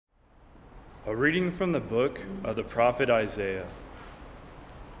A reading from the book of the prophet Isaiah.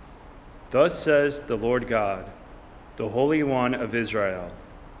 Thus says the Lord God, the Holy One of Israel,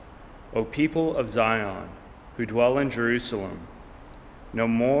 O people of Zion, who dwell in Jerusalem, no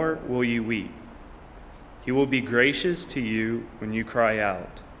more will you weep. He will be gracious to you when you cry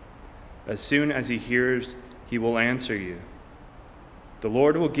out. As soon as he hears, he will answer you. The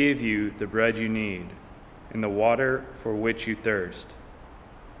Lord will give you the bread you need and the water for which you thirst.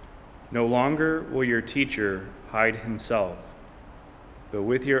 No longer will your teacher hide himself, but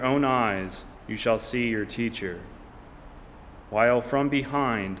with your own eyes you shall see your teacher. While from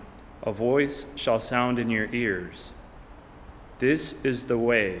behind a voice shall sound in your ears, this is the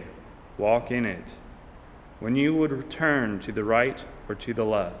way, walk in it, when you would turn to the right or to the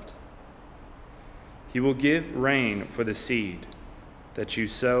left. He will give rain for the seed that you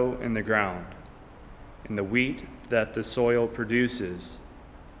sow in the ground, and the wheat that the soil produces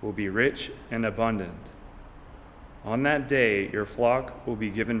will be rich and abundant. On that day your flock will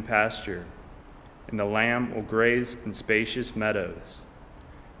be given pasture, and the lamb will graze in spacious meadows.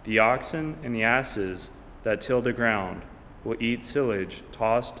 The oxen and the asses that till the ground will eat silage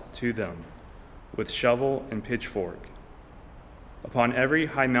tossed to them with shovel and pitchfork. Upon every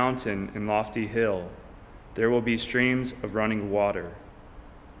high mountain and lofty hill there will be streams of running water.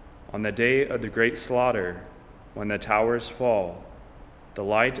 On the day of the great slaughter, when the towers fall, the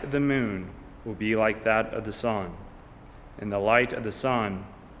light of the moon will be like that of the sun, and the light of the sun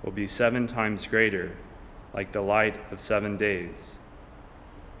will be 7 times greater, like the light of 7 days.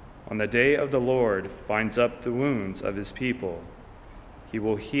 On the day of the Lord binds up the wounds of his people. He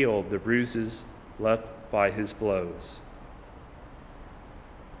will heal the bruises left by his blows.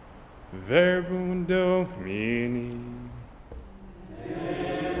 Verbum Domini.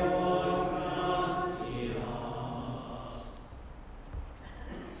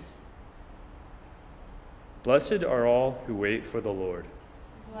 Blessed are all who wait for the Lord.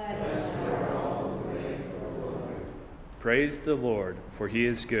 Blessed are all who wait for the Lord. Praise the Lord, for he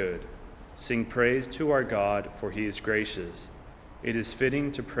is good. Sing praise to our God, for he is gracious. It is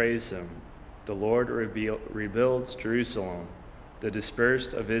fitting to praise him. The Lord rebuilds Jerusalem. The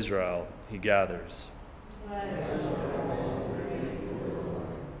dispersed of Israel he gathers. Blessed are all who wait for the Lord.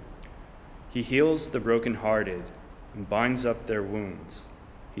 He heals the brokenhearted and binds up their wounds.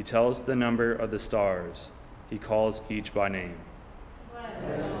 He tells the number of the stars. He calls each by name. Blessed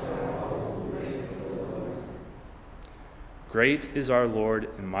are all who wait for the Lord. Great is our Lord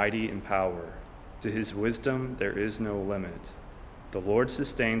and mighty in power. To his wisdom there is no limit. The Lord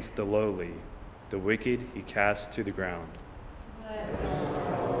sustains the lowly. The wicked he casts to the ground. Blessed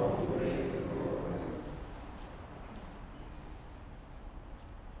are all who wait for the Lord.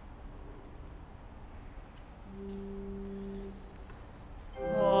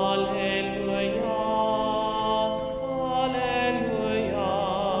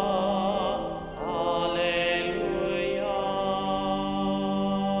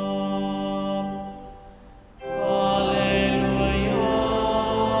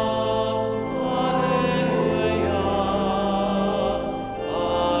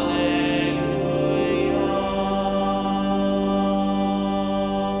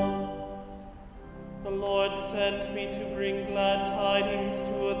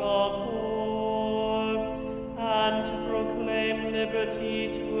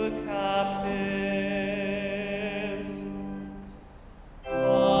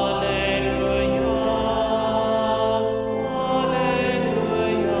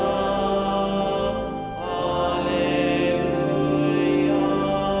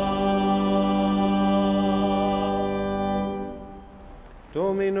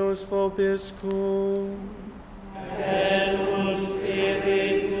 Dominus vobiscum. Et cum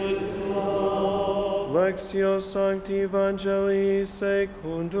spiritu tuo. Lectio Sancti Evangelii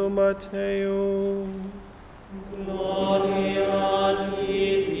secundum Matteum. Gloria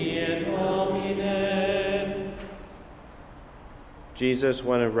tibi, Domine. Jesus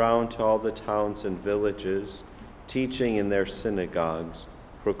went around to all the towns and villages, teaching in their synagogues,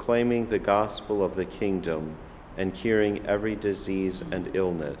 proclaiming the gospel of the kingdom, and curing every disease and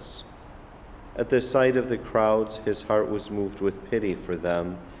illness. At the sight of the crowds, his heart was moved with pity for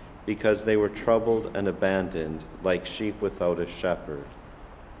them, because they were troubled and abandoned, like sheep without a shepherd.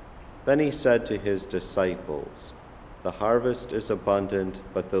 Then he said to his disciples, "The harvest is abundant,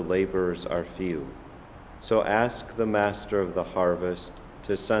 but the laborers are few. So ask the master of the harvest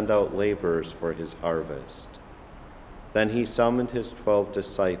to send out laborers for his harvest." Then he summoned his 12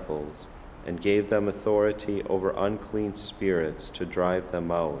 disciples and gave them authority over unclean spirits to drive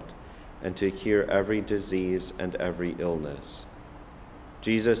them out and to cure every disease and every illness.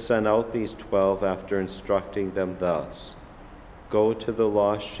 Jesus sent out these 12 after instructing them thus: "Go to the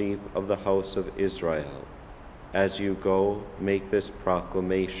lost sheep of the house of Israel. As you go, make this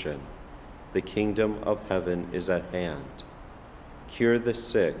proclamation: the kingdom of heaven is at hand. Cure the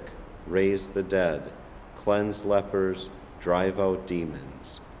sick, raise the dead, cleanse lepers, drive out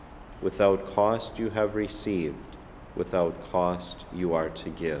demons. Without cost you have received, without cost you are to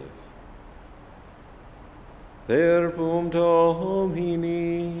give." Verbum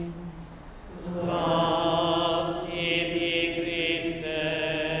Domini. Vos tibi Christe.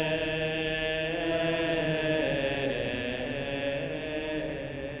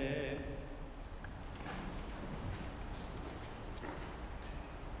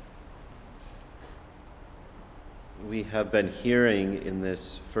 We have been hearing in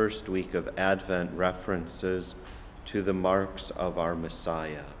this first week of Advent references to the marks of our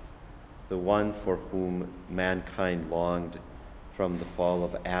Messiah, the one for whom mankind longed from the fall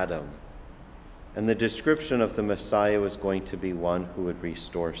of Adam. And the description of the Messiah was going to be one who would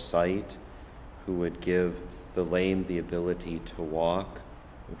restore sight, who would give the lame the ability to walk,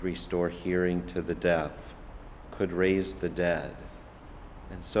 would restore hearing to the deaf, could raise the dead.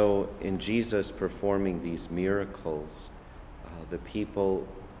 And so in Jesus performing these miracles, the people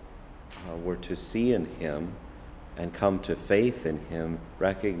were to see in him and come to faith in him,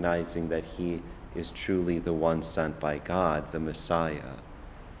 recognizing that he is truly the one sent by God, the Messiah.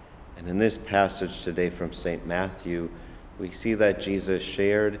 And in this passage today from St. Matthew, we see that Jesus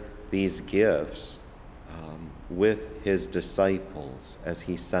shared these gifts with his disciples as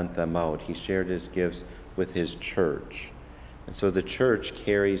he sent them out. He shared his gifts with his church. And so the church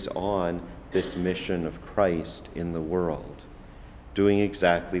carries on this mission of Christ in the world, doing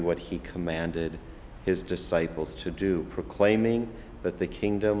exactly what he commanded his disciples to do, proclaiming that the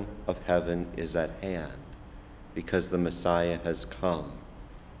kingdom of heaven is at hand because the Messiah has come.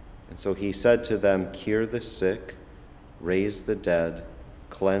 And so he said to them, "Cure the sick, raise the dead,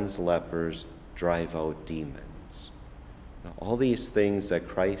 cleanse lepers, drive out demons." Now, all these things that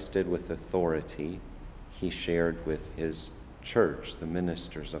Christ did with authority, he shared with his church, the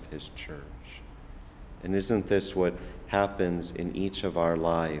ministers of his church. And isn't this what happens in each of our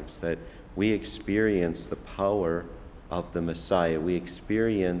lives, that we experience the power of the Messiah? We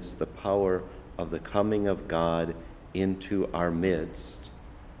experience the power of the coming of God into our midst.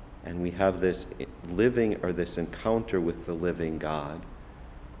 And we have this living, or this encounter with the living God,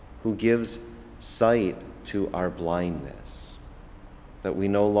 who gives sight to our blindness, that we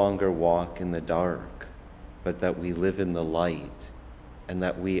no longer walk in the dark, but that we live in the light, and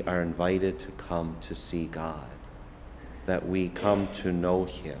that we are invited to come to see God, that we come to know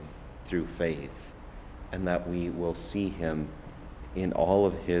him through faith, and that we will see him in all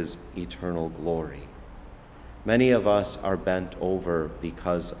of his eternal glory. Many of us are bent over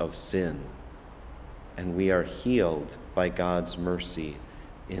because of sin, and we are healed by God's mercy.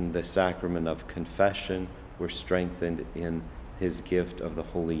 In the sacrament of confession, we're strengthened in his gift of the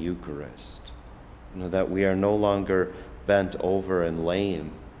Holy Eucharist. You know, that we are no longer bent over and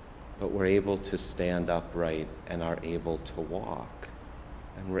lame, but we're able to stand upright and are able to walk.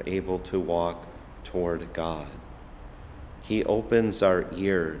 And we're able to walk toward God. He opens our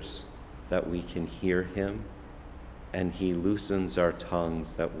ears that we can hear him, and he loosens our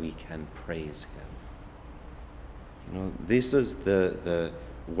tongues that we can praise him. You know, this is the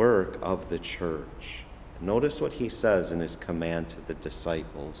work of the church. Notice what he says in his command to the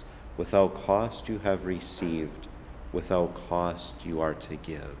disciples: "Without cost you have received, without cost you are to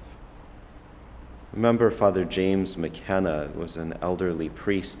give." Remember, Father James McKenna was an elderly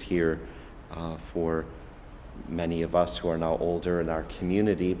priest here for many of us who are now older in our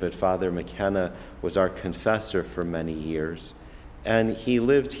community, but Father McKenna was our confessor for many years, and he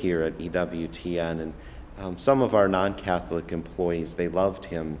lived here at EWTN, and some of our non-Catholic employees, they loved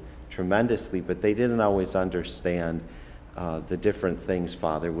him tremendously, but they didn't always understand the different things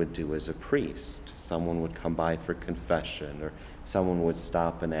Father would do as a priest. Someone would come by for confession, or someone would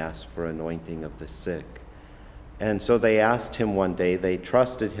stop and ask for anointing of the sick. And so they asked him one day, they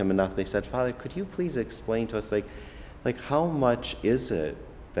trusted him enough, they said, "Father, could you please explain to us, like how much is it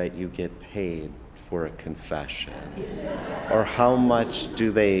that you get paid for a confession? Or how much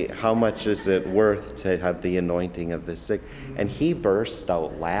is it worth to have the anointing of the sick?" And he burst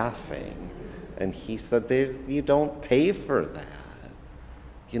out laughing. And he said, "You don't pay for that."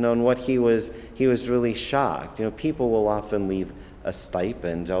 You know, and what he was really shocked. You know, people will often leave a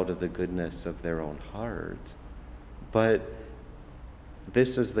stipend out of the goodness of their own heart. But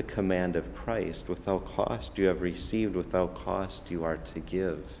this is the command of Christ: without cost you have received, without cost you are to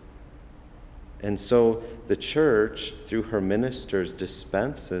give. And so the church, through her ministers,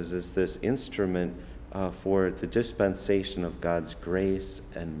 dispenses as this instrument for the dispensation of God's grace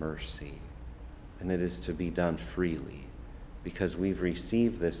and mercy. And it is to be done freely, because we've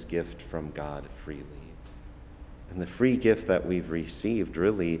received this gift from God freely. And the free gift that we've received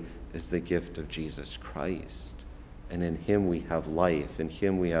really is the gift of Jesus Christ. And in him we have life. In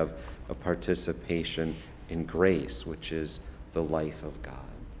him we have a participation in grace, which is the life of God.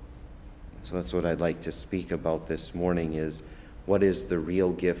 So that's what I'd like to speak about this morning, is what is the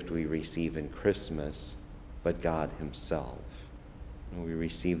real gift we receive in Christmas, but God himself. And we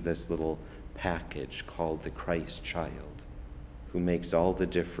receive this little package called the Christ child, who makes all the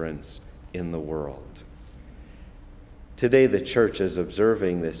difference in the world. Today the church is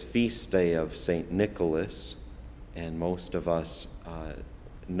observing this feast day of St. Nicholas, and most of us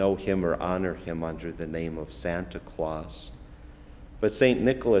know him or honor him under the name of Santa Claus. But St.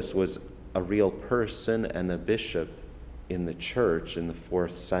 Nicholas was a real person and a bishop in the church in the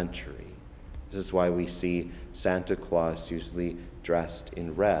 4th century. This is why we see Santa Claus usually dressed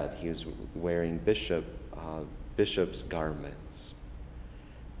in red. He was wearing bishop's garments.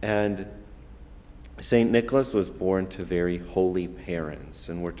 And St. Nicholas was born to very holy parents,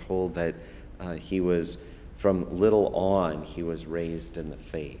 and we're told that he was, from little on, he was raised in the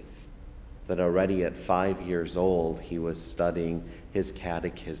faith. That already at 5 years old, he was studying his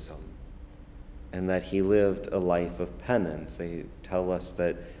catechism, and that he lived a life of penance. They tell us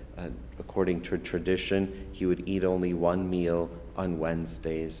that, according to tradition, he would eat only one meal on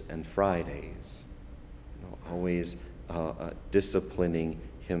Wednesdays and Fridays, always disciplining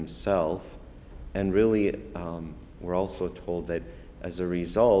himself. And really, we're also told that as a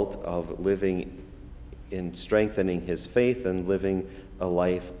result of living in strengthening his faith and living a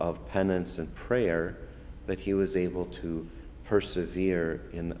life of penance and prayer, that he was able to persevere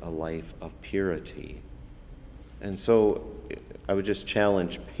in a life of purity. And so I would just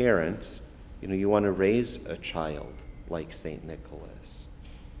challenge parents, you want to raise a child like St. Nicholas,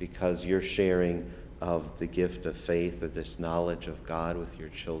 because you're sharing of the gift of faith, of this knowledge of God with your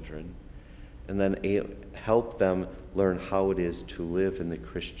children, and then help them learn how it is to live in the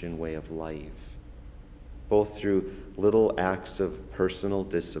Christian way of life, both through little acts of personal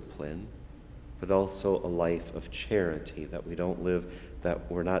discipline, but also a life of charity, that we don't live,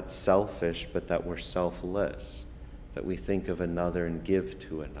 that we're not selfish, but that we're selfless, that we think of another and give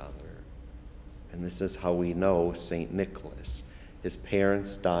to another. And this is how we know St. Nicholas. His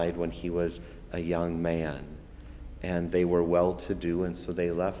parents died when he was a young man, and they were well-to-do, and so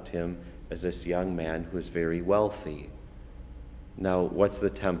they left him as this young man who was very wealthy. Now, what's the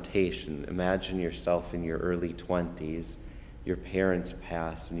temptation? Imagine yourself in your early 20s, your parents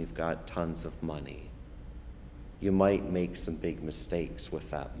pass, and you've got tons of money. You might make some big mistakes with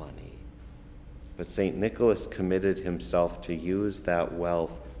that money. But St. Nicholas committed himself to use that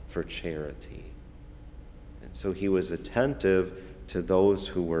wealth for charity. And so he was attentive to those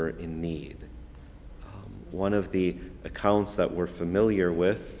who were in need. One of the accounts that we're familiar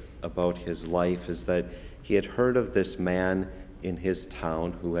with about his life is that he had heard of this man in his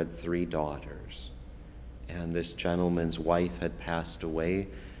town who had 3 daughters. And this gentleman's wife had passed away.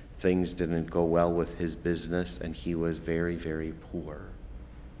 Things didn't go well with his business, and he was very, very poor.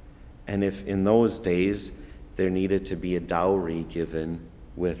 And if in those days there needed to be a dowry given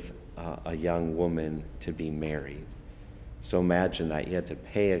with a young woman to be married. So imagine that. You had to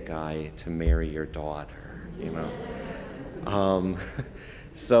pay a guy to marry your daughter,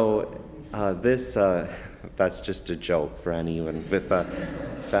 that's just a joke for anyone with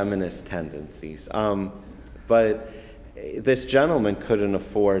feminist tendencies. But this gentleman couldn't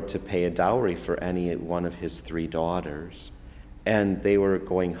afford to pay a dowry for any one of his 3 daughters, and they were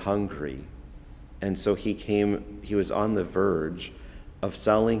going hungry. And so he was on the verge of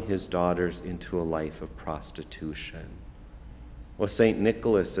selling his daughters into a life of prostitution. Well, St.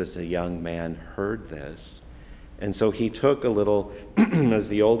 Nicholas, as a young man, heard this, and so he took a little, as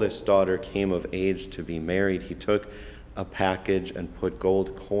the oldest daughter came of age to be married, he took a package and put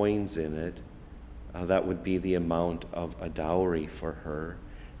gold coins in it. That would be the amount of a dowry for her.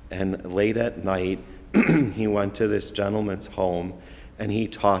 And late at night, he went to this gentleman's home and he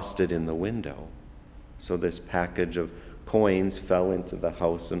tossed it in the window. So this package of coins fell into the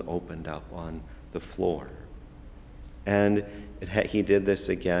house and opened up on the floor. And he did this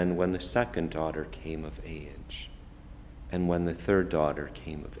again when the 2nd daughter came of age, and when the 3rd daughter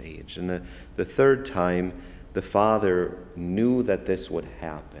came of age. And the 3rd time, the father knew that this would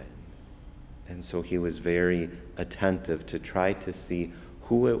happen. And so he was very attentive to try to see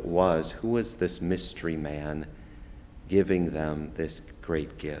who was this mystery man giving them this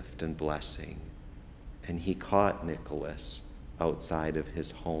great gift and blessing. and he caught Nicholas outside of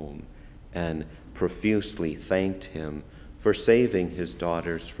his home and profusely thanked him for saving his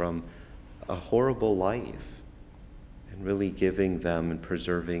daughters from a horrible life and really giving them and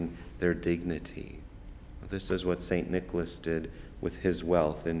preserving their dignity. This is what St. Nicholas did with his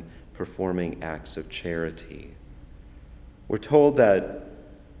wealth in performing acts of charity. We're told that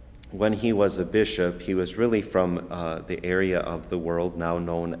when he was a bishop, he was really from the area of the world now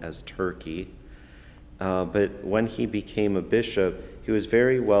known as Turkey. But when he became a bishop, he was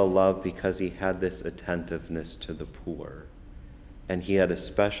very well loved because he had this attentiveness to the poor. And he had a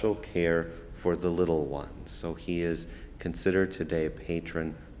special care for the little ones. So he is considered today a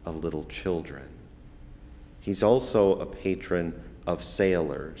patron of little children. He's also a patron of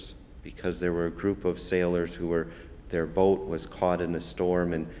sailors, because there were a group of sailors who their boat was caught in a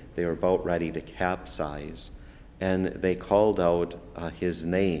storm and they were about ready to capsize. And they called out his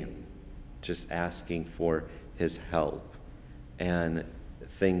name, just asking for his help. And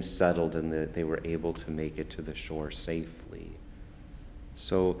things settled and they were able to make it to the shore safely.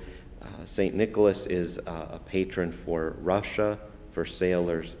 So St. Nicholas is a patron for Russia, for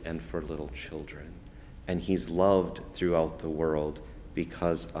sailors, and for little children. And he's loved throughout the world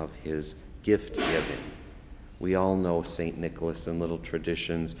because of his gift giving. We all know St. Nicholas and little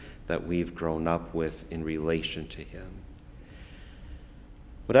traditions that we've grown up with in relation to him.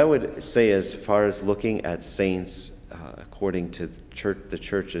 What I would say as far as looking at saints according to the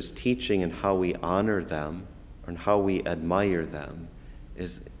church's teaching and how we honor them and how we admire them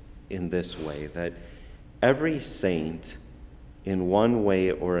is in this way, that every saint in one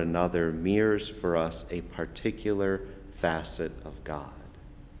way or another mirrors for us a particular facet of God.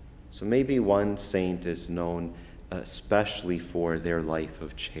 So maybe one saint is known especially for their life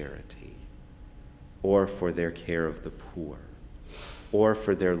of charity, or for their care of the poor, or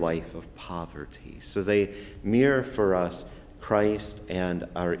for their life of poverty. So they mirror for us Christ and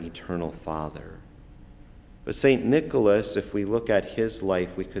our eternal Father. But St. Nicholas, if we look at his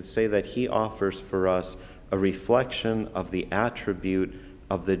life, we could say that he offers for us a reflection of the attribute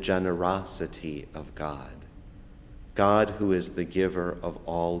of the generosity of God. God who is the giver of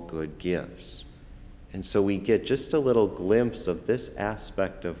all good gifts. And so we get just a little glimpse of this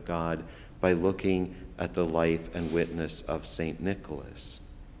aspect of God by looking at the life and witness of St. Nicholas.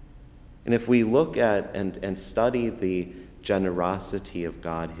 And if we look at and study the generosity of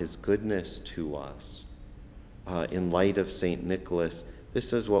God, his goodness to us, in light of St. Nicholas,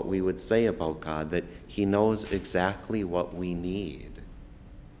 this is what we would say about God, that he knows exactly what we need.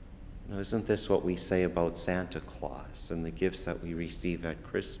 You know, isn't this what we say about Santa Claus and the gifts that we receive at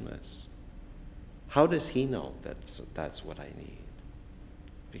Christmas? How does he know that's what I need?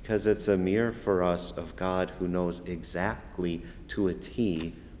 Because it's a mirror for us of God who knows exactly to a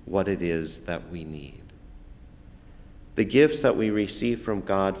T what it is that we need. The gifts that we receive from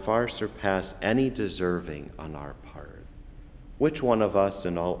God far surpass any deserving on our part. Which one of us,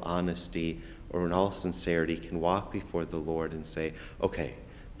 in all honesty or in all sincerity, can walk before the Lord and say, okay,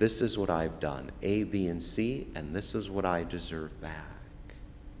 this is what I've done, A, B, and C, and this is what I deserve back?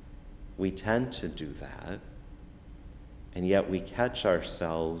 We tend to do that, and yet we catch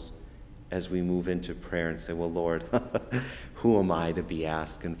ourselves as we move into prayer and say, well, Lord, who am I to be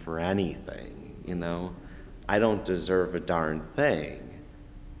asking for anything, you know? I don't deserve a darn thing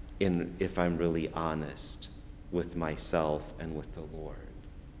if I'm really honest with myself and with the Lord.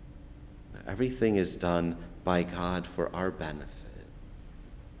 Everything is done by God for our benefit.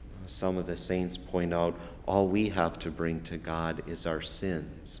 Some of the saints point out all we have to bring to God is our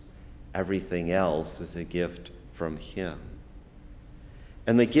sins. Everything else is a gift from him.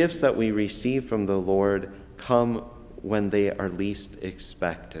 And the gifts that we receive from the Lord come when they are least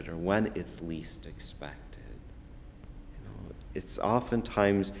expected, or when it's least expected. It's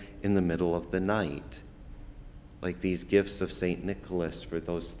oftentimes in the middle of the night, like these gifts of St. Nicholas for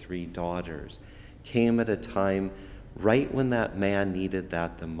those 3 daughters came at a time right when that man needed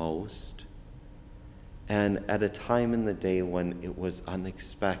that the most, and at a time in the day when it was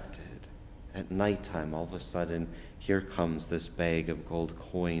unexpected. At nighttime, all of a sudden, here comes this bag of gold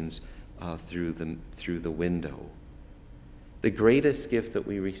coins through the window. The greatest gift that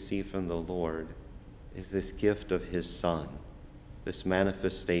we receive from the Lord is this gift of his Son, this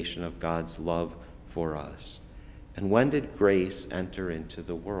manifestation of God's love for us. And when did grace enter into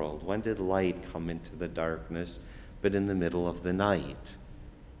the world? When did light come into the darkness? But in the middle of the night,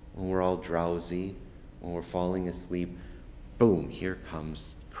 when we're all drowsy, when we're falling asleep, boom, here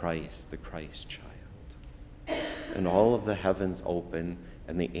comes Christ, the Christ child. And all of the heavens open,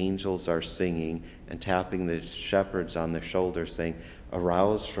 and the angels are singing and tapping the shepherds on the shoulder saying,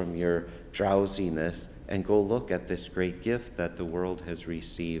 arouse from your drowsiness and go look at this great gift that the world has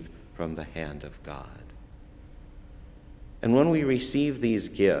received from the hand of God. And when we receive these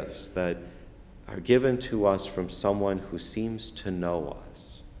gifts that are given to us from someone who seems to know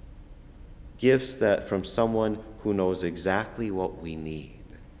us, gifts that from someone who knows exactly what we need,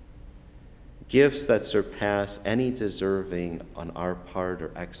 gifts that surpass any deserving on our part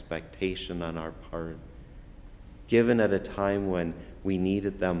or expectation on our part, given at a time when we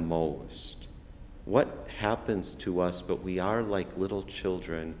needed them most. What happens to us but we are like little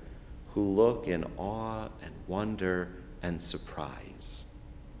children who look in awe and wonder and surprise.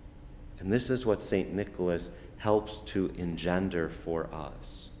 And this is what St. Nicholas helps to engender for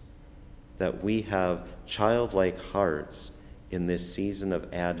us, that we have childlike hearts in this season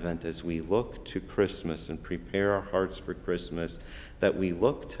of Advent as we look to Christmas and prepare our hearts for Christmas, that we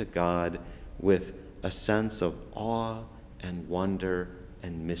look to God with a sense of awe and wonder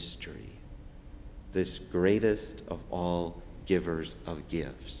and mystery, this greatest of all givers of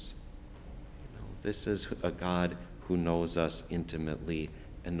gifts. This is a God who knows us intimately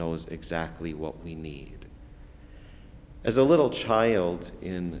and knows exactly what we need. As a little child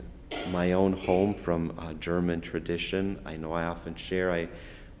in my own home from a German tradition, I know I often share, I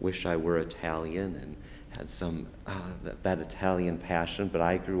wish I were Italian and had some that Italian passion, but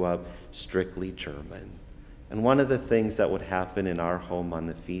I grew up strictly German. And one of the things that would happen in our home on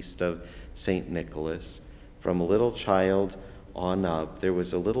the feast of St. Nicholas, from a little child on up, there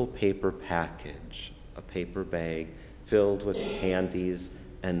was a little paper package, a paper bag filled with candies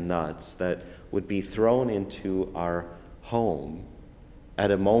and nuts that would be thrown into our home at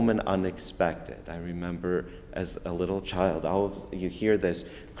a moment unexpected. I remember as a little child, you hear this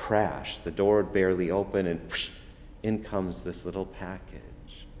crash, the door would barely open, and whoosh, in comes this little package.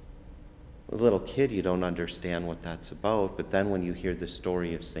 A little kid, you don't understand what that's about, but then when you hear the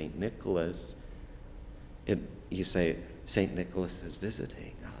story of St. Nicholas, you say, St. Nicholas is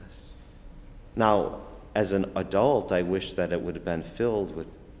visiting us. Now, as an adult, I wish that it would have been filled with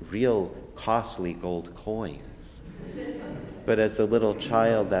real costly gold coins. But as a little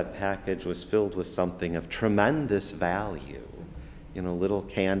child, that package was filled with something of tremendous value. Little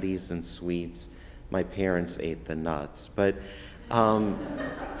candies and sweets. My parents ate the nuts. But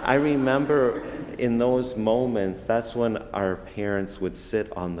I remember in those moments, that's when our parents would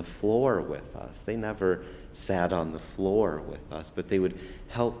sit on the floor with us. They never sat on the floor with us, but they would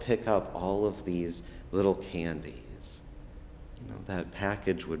help pick up all of these little candies. That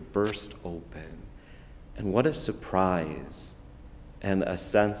package would burst open. And what a surprise and a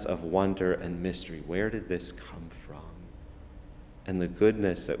sense of wonder and mystery. Where did this come from? And the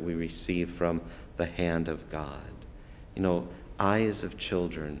goodness that we receive from the hand of God. Eyes of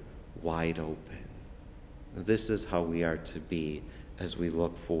children wide open. This is how we are to be as we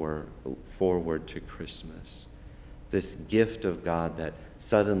look forward to Christmas. This gift of God that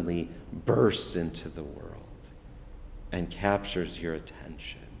suddenly bursts into the world and captures your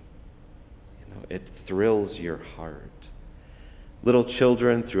attention. It thrills your heart. Little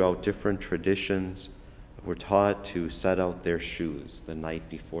children throughout different traditions were taught to set out their shoes the night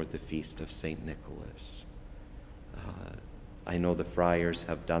before the feast of St. Nicholas. I know the friars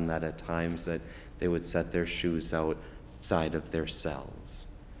have done that at times, that they would set their shoes outside of their cells.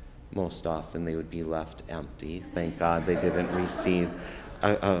 Most often they would be left empty. Thank God they didn't receive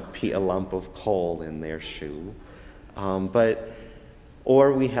a lump of coal in their shoe.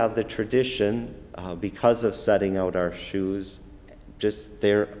 Or we have the tradition, because of setting out our shoes, just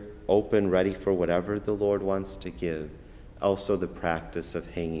they're open, ready for whatever the Lord wants to give. Also the practice of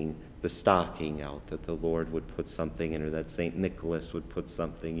hanging the stocking out, that the Lord would put something in, or that St. Nicholas would put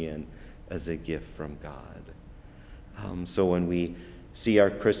something in as a gift from God. So when we see our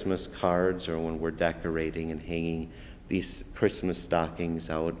Christmas cards, or when we're decorating and hanging these Christmas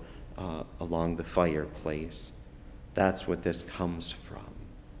stockings out along the fireplace, that's what this comes from.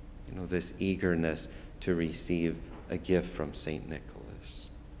 This eagerness to receive a gift from St. Nicholas.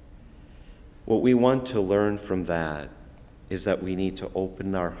 What we want to learn from that is that we need to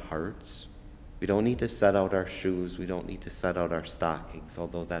open our hearts. We don't need to set out our shoes. We don't need to set out our stockings,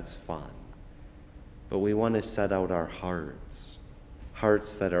 although that's fun. But we want to set out our hearts,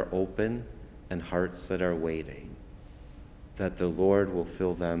 hearts that are open and hearts that are waiting, that the Lord will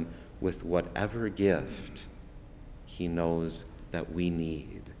fill them with whatever gift He knows that we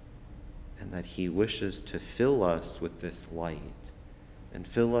need, and that He wishes to fill us with this light, and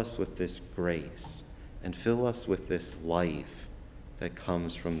fill us with this grace, and fill us with this life that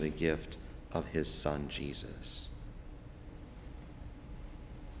comes from the gift of His Son, Jesus.